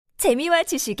재미와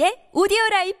지식의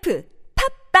오디오라이프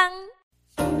팝빵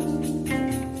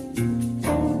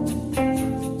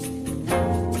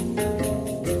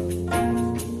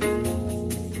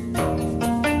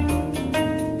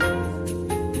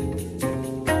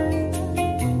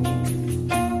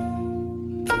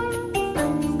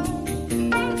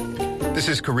This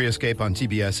is Koreascape on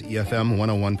TBS EFM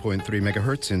 101.3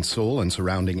 megahertz in Seoul and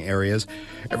surrounding areas.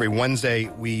 Every Wednesday,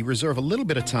 we reserve a little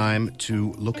bit of time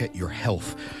to look at your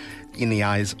health in the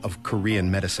eyes of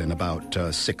Korean medicine, about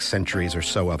 6 centuries or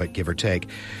so of it, give or take.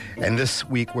 And this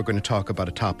week, we're going to talk about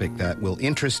a topic that will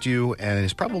interest you and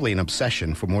is probably an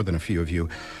obsession for more than a few of you.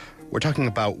 We're talking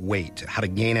about weight, how to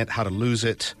gain it, how to lose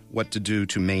it, what to do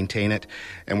to maintain it.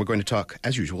 And we're going to talk,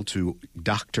 as usual, to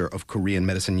Doctor of Korean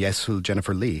Medicine, Yeseul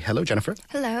Lee. Hello, Jennifer.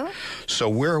 Hello. So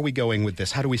where are we going with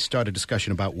this? How do we start a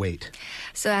discussion about weight?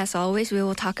 So as always, we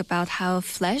will talk about how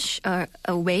flesh or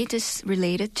weight is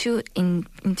related to in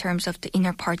terms of the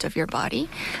inner parts of your body.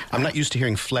 I'm not used to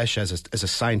hearing flesh as a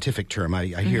scientific term. I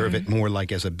hear of it more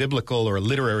like as a biblical or a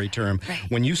literary term. Right.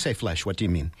 When you say flesh, what do you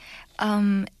mean?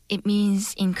 It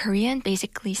means in Korean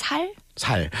basically 살.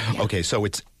 살. Yeah. Okay, so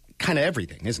it's kind of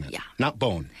everything, isn't it? Yeah. Not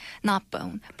bone. Not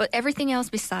bone, but everything else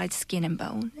besides skin and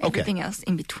bone. Okay. Everything else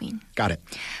in between. Got it.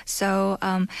 So,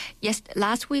 yes,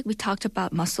 last week we talked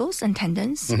about muscles and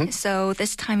tendons. Mm-hmm. So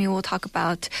this time we will talk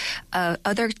about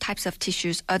other types of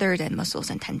tissues other than muscles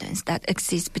and tendons that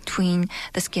exist between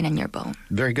the skin and your bone.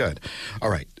 Very good. All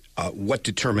right. What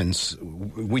determines,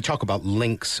 we talk about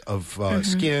links of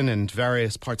skin and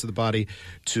various parts of the body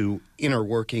to inner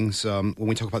workings. When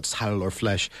we talk about sal or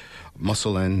flesh,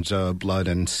 muscle and blood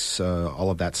and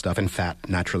all of that stuff, and fat,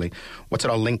 naturally. What's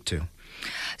it all linked to?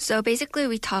 So basically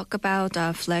we talk about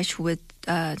flesh with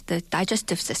the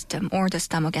digestive system or the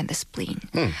stomach and the spleen.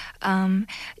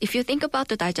 If you think about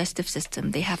the digestive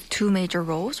system, they have two major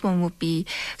roles. One would be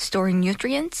storing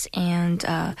nutrients and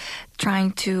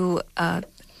trying to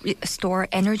store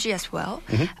energy as well.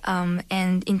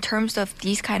 And in terms of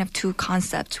these kind of two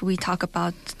concepts, we talk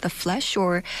about the flesh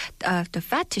or the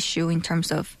fat tissue in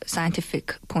terms of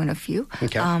scientific point of view.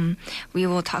 Okay. We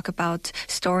will talk about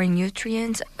storing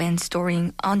nutrients and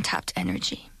storing untapped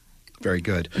energy. Very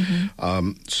good.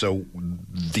 So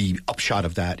the upshot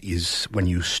of that is when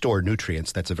you store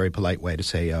nutrients, that's a very polite way to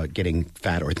say getting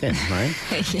fat or thin, right?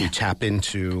 Yeah. You tap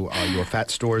into your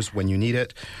fat stores when you need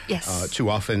it. Yes.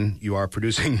 Too often you are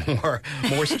producing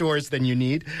more stores than you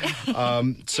need.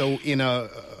 So in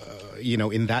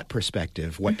in that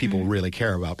perspective, what people really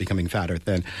care about becoming fat or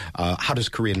thin, how does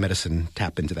Korean medicine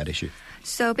tap into that issue?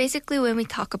 So basically when we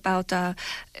talk about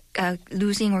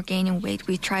losing or gaining weight,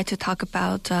 we try to talk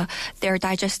about their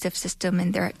digestive system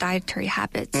and their dietary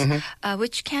habits,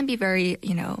 which can be very,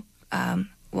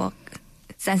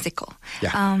 sensical.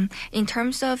 Yeah. In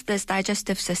terms of this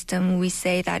digestive system, we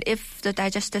say that if the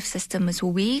digestive system is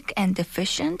weak and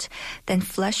deficient, then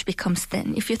flesh becomes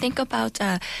thin. If you think about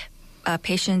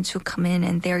patients who come in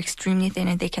and they're extremely thin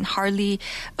and they can hardly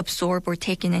absorb or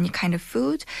take in any kind of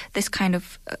food, this kind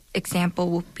of example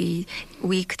would be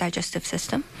weak digestive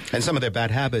system. And some of their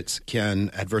bad habits can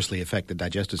adversely affect the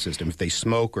digestive system. If they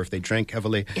smoke or if they drink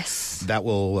heavily, Yes. that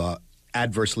will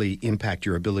adversely impact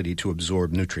your ability to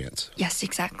absorb nutrients. Yes,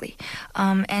 exactly.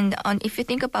 If you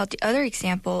think about the other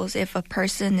examples, if a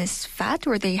person is fat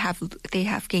or they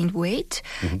have gained weight,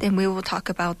 then we will talk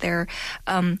about their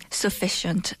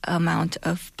sufficient amount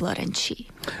of blood and qi.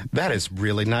 That is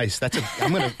really nice.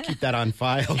 I'm going to keep that on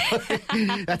file.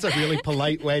 That's a really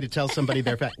polite way to tell somebody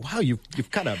they're fat. Wow,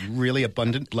 you've got a really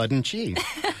abundant blood and qi.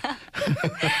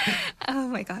 Oh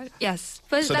my God! Yes,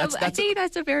 but So I think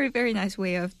that's a very, very nice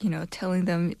way of telling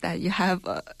them that you have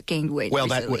gained weight. Well,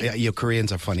 recently.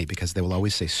 Koreans are funny because they will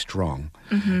always say strong.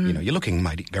 You're looking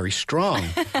very strong.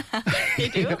 They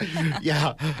do?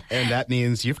 Yeah, and that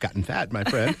means you've gotten fat, my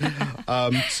friend.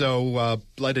 So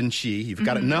blood and qi, you've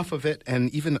got enough of it,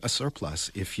 and even a surplus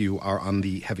if you are on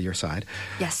the heavier side.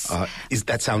 Yes.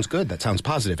 That sounds good. That sounds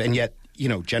positive, and yet.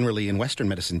 Generally in Western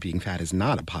medicine, being fat is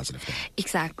not a positive thing.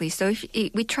 Exactly. So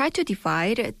we try to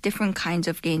divide different kinds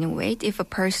of gaining weight. If a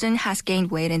person has gained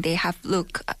weight and they have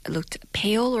looked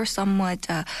pale or somewhat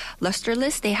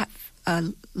lusterless, they have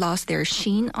lost their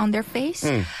sheen on their face,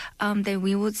 then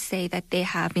we would say that they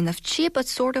have enough qi but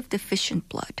sort of deficient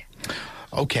blood.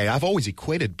 Okay, I've always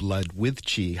equated blood with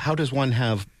qi. How does one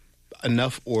have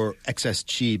enough or excess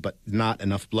qi but not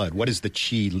enough blood? What is the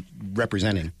qi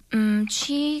representing?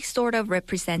 Qi sort of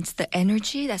represents the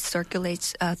energy that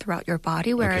circulates throughout your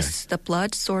body, whereas the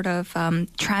blood sort of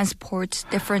transports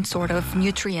different sort of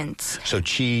nutrients. So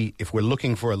qi, if we're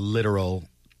looking for a literal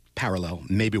parallel.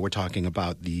 Maybe we're talking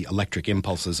about the electric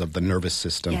impulses of the nervous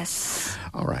system. Yes.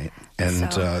 All right.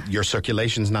 And your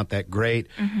circulation's not that great,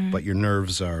 but your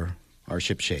nerves are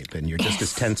shipshape, and you're just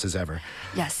as tense as ever.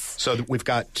 Yes. So we've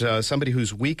got somebody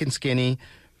who's weak and skinny,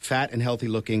 fat and healthy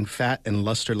looking, fat and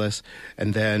lusterless,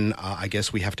 and then I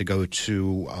guess we have to go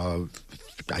to,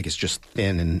 just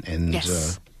thin and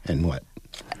Yes. And what?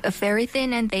 Very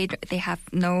thin, and they have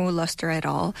no luster at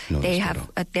all.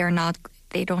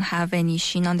 They don't have any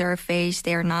sheen on their face.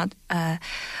 They're not.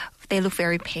 They look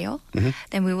very pale.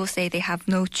 Then we will say they have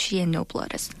no chi and no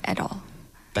blood at all.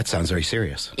 That sounds very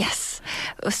serious. Yes.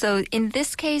 So in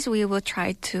this case, we will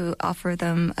try to offer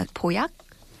them a 보약,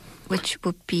 which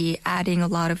would be adding a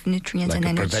lot of nutrients like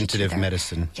and energy. Like a preventative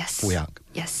medicine. Yes. 보약.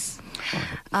 Yes.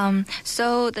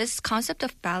 So this concept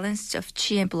of balance of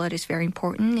chi and blood is very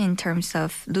important in terms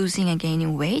of losing and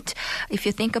gaining weight. If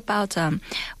you think about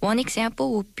one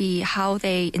example would be how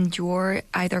they endure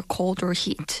either cold or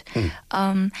heat.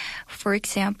 For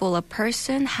example, a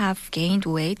person have gained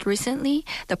weight recently,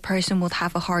 the person would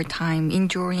have a hard time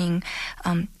enduring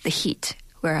the heat,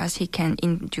 whereas he can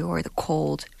endure the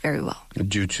cold very well.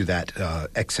 Due to that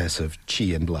excess of chi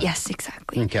and blood. Yes,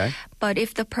 exactly. Okay. But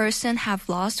if the person have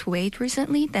lost weight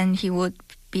recently, then he wouldn't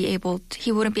be able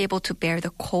to bear the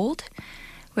cold,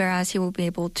 whereas he will be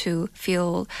able to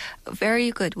feel very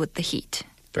good with the heat.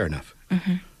 Fair enough.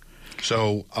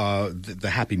 So the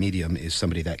happy medium is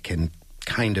somebody that can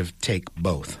kind of take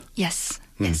both. Yes.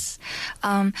 Yes.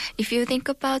 If you think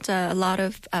about a lot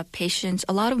of patients,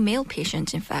 a lot of male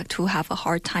patients, in fact, who have a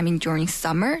hard time enduring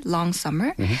summer, long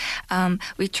summer,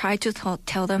 we try to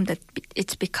tell them that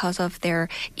it's because of their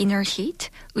inner heat,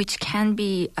 which can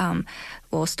be,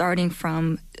 starting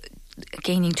from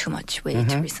gaining too much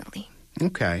weight recently.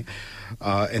 Okay.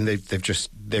 And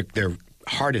their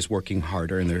heart is working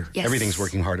harder, and everything's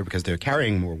working harder because they're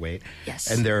carrying more weight.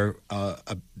 Yes. And they're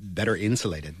better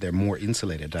insulated. They're more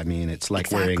insulated. I mean, it's like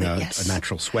wearing a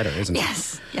natural sweater, isn't it?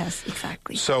 Yes,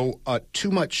 exactly. So too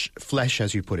much flesh,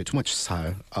 as you put it, too much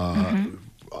살,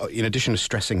 in addition to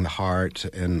stressing the heart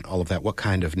and all of that, what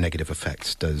kind of negative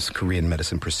effects does Korean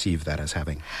medicine perceive that as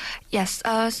having? Yes,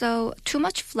 so too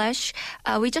much flesh.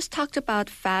 We just talked about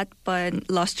fat but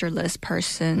lusterless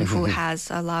person who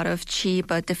has a lot of chi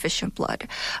but deficient blood.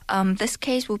 This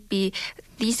case would be,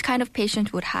 these kind of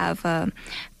patients would have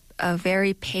a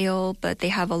very pale, but they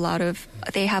have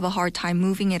a hard time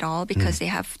moving at all because they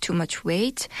have too much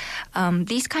weight.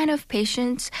 These kind of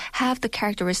patients have the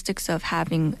characteristics of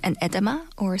having an edema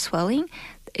or swelling,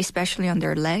 especially on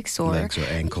their legs or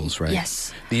ankles, right?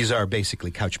 Yes. These are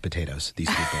basically couch potatoes, these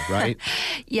people, right?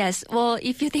 Yes. Well,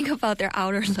 if you think about their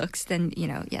outer looks, then,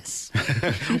 yes.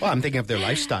 Well, I'm thinking of their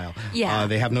lifestyle. Yeah.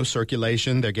 They have no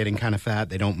circulation. They're getting kind of fat.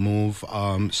 They don't move.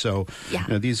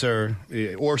 These are,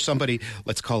 or somebody,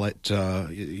 let's call it,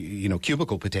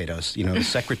 cubicle potatoes, the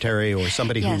secretary or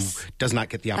somebody who does not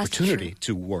get the opportunity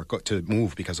to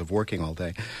move because of working all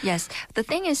day. Yes. The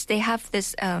thing is they have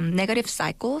this negative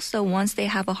cycle. So once they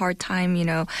have a hard time,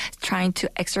 trying to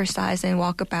exercise and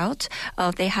walk about,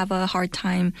 they have a hard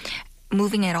time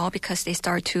moving at all because they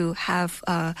start to have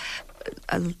a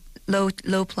low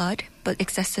blood but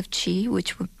excessive chi,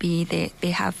 which would be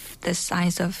they have the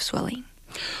signs of swelling.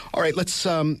 All right, let's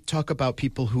talk about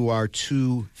people who are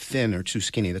too thin or too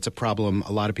skinny. That's a problem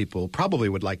a lot of people probably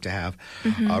would like to have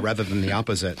rather than the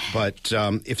opposite. But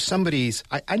if somebody's,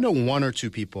 I know one or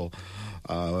two people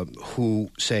who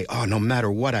say, "Oh, no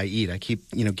matter what I eat, I keep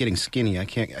getting skinny. I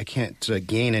can't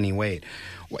gain any weight."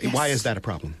 Why is that a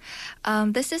problem?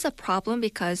 This is a problem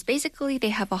because basically they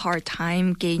have a hard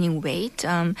time gaining weight,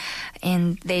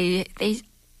 and they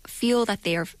feel that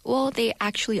they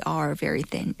actually are very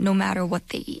thin, no matter what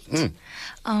they eat.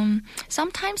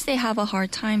 Sometimes they have a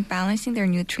hard time balancing their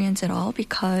nutrients at all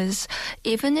because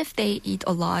even if they eat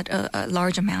a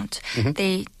large amount,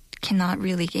 they cannot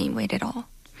really gain weight at all.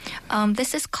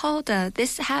 This is called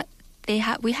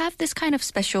we have this kind of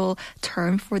special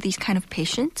term for these kind of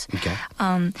patients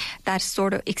that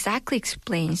sort of exactly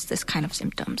explains this kind of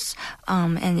symptoms.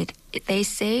 And they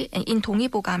say, in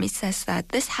동의보감, it says that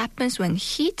this happens when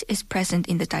heat is present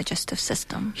in the digestive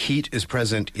system. Heat is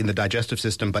present in the digestive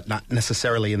system, but not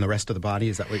necessarily in the rest of the body?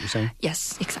 Is that what you're saying?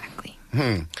 Yes, exactly.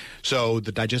 So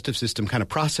the digestive system kind of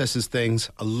processes things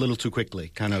a little too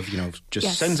quickly, kind of,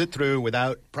 just sends it through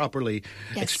without properly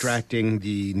extracting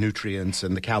the nutrients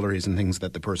and the calories and things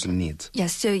that the person needs.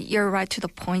 Yes, so you're right to the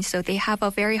point. So they have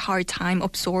a very hard time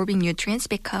absorbing nutrients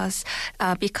because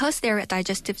their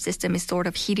digestive system is sort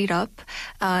of heated up.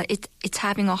 It's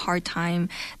having a hard time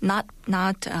not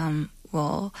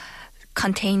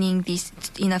containing these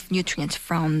enough nutrients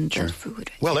from the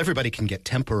food. Well, everybody can get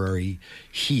temporary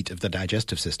heat of the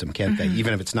digestive system, can't they?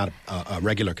 Even if it's not a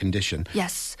regular condition.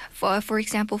 Yes. For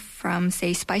example, from,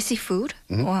 say, spicy food,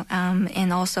 or,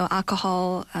 and also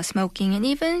alcohol, smoking, and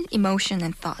even emotion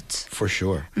and thoughts. For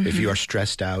sure. If you are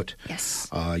stressed out, Yes.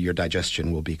 Your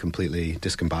digestion will be completely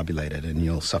discombobulated and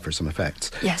you'll suffer some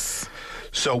effects. Yes.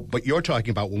 So, but you're talking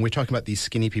about, when we're talking about these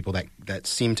skinny people that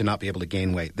seem to not be able to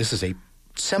gain weight, this is a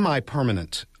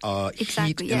semi-permanent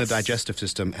heat in the digestive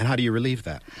system. And how do you relieve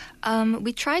that?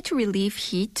 We try to relieve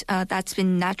heat that's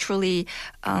been naturally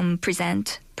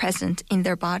present in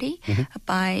their body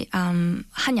by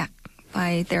한약,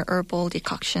 by their herbal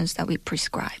decoctions that we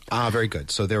prescribe. Very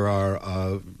good. So there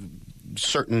are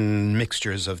certain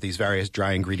mixtures of these various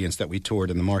dry ingredients that we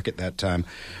toured in the market that time.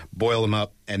 Boil them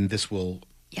up, and this will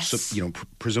Yes.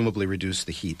 presumably reduce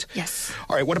the heat. Yes.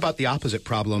 All right, what about the opposite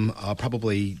problem?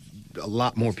 Probably a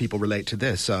lot more people relate to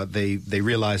this. They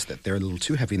realize that they're a little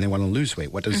too heavy and they want to lose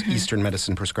weight. What does Eastern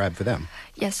medicine prescribe for them?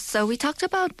 Yes, so we talked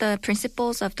about the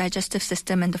principles of digestive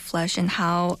system and the flesh and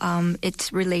how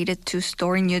it's related to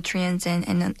storing nutrients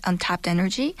and untapped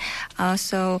energy.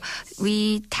 So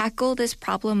we tackle this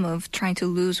problem of trying to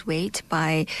lose weight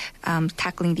by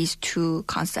tackling these two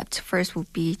concepts. First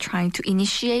would be trying to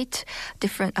initiate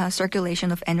different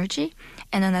circulation of energy,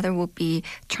 and another would be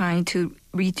trying to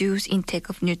reduce intake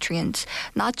of nutrients,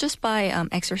 not just by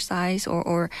exercise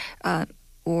or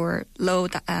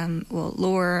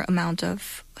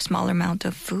smaller amount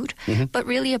of food, but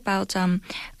really about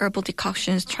herbal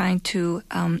decoctions trying to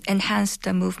enhance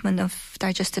the movement of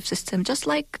digestive system, just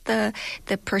like the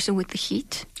person with the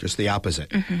heat. Just the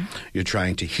opposite. You're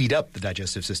trying to heat up the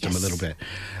digestive system a little bit.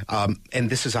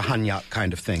 And this is a hanyak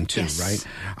kind of thing too, right?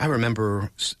 I remember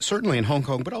certainly in Hong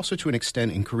Kong, but also to an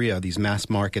extent in Korea, these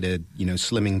mass-marketed,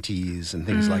 slimming teas and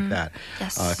things like that.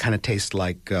 Yes. Kind of taste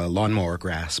like lawnmower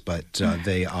grass, but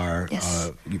they are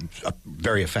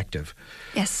very effective.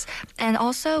 Yes. And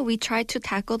also we try to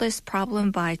tackle this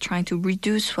problem by trying to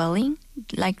reduce swelling.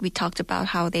 Like we talked about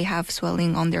how they have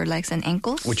swelling on their legs and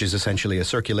ankles. Which is essentially a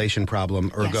circulation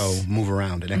problem, ergo move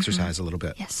around and exercise a little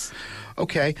bit. Yes.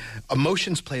 Okay.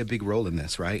 Emotions play a big role in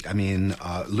this, right? I mean,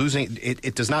 losing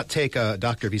it does not take a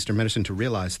doctor of Eastern medicine to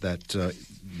realize that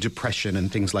depression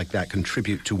and things like that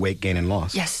contribute to weight gain and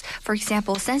loss. Yes. For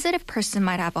example, a sensitive person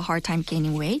might have a hard time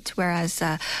gaining weight, whereas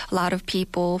a lot of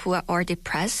people who are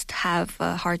depressed have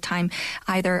a hard time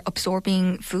either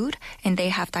absorbing food, and they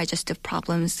have digestive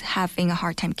problems, having a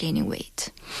hard time gaining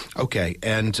weight. Okay.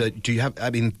 And do you have,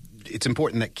 it's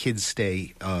important that kids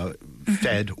stay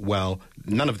fed well.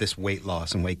 None of this weight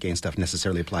loss and weight gain stuff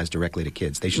necessarily applies directly to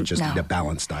kids. They should just eat a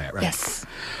balanced diet, right? Yes.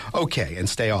 Okay, and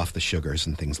stay off the sugars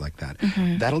and things like that.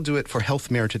 That'll do it for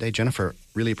Health Mirror today. Jennifer,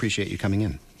 really appreciate you coming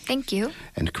in. Thank you.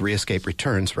 And Koreascape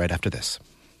returns right after this.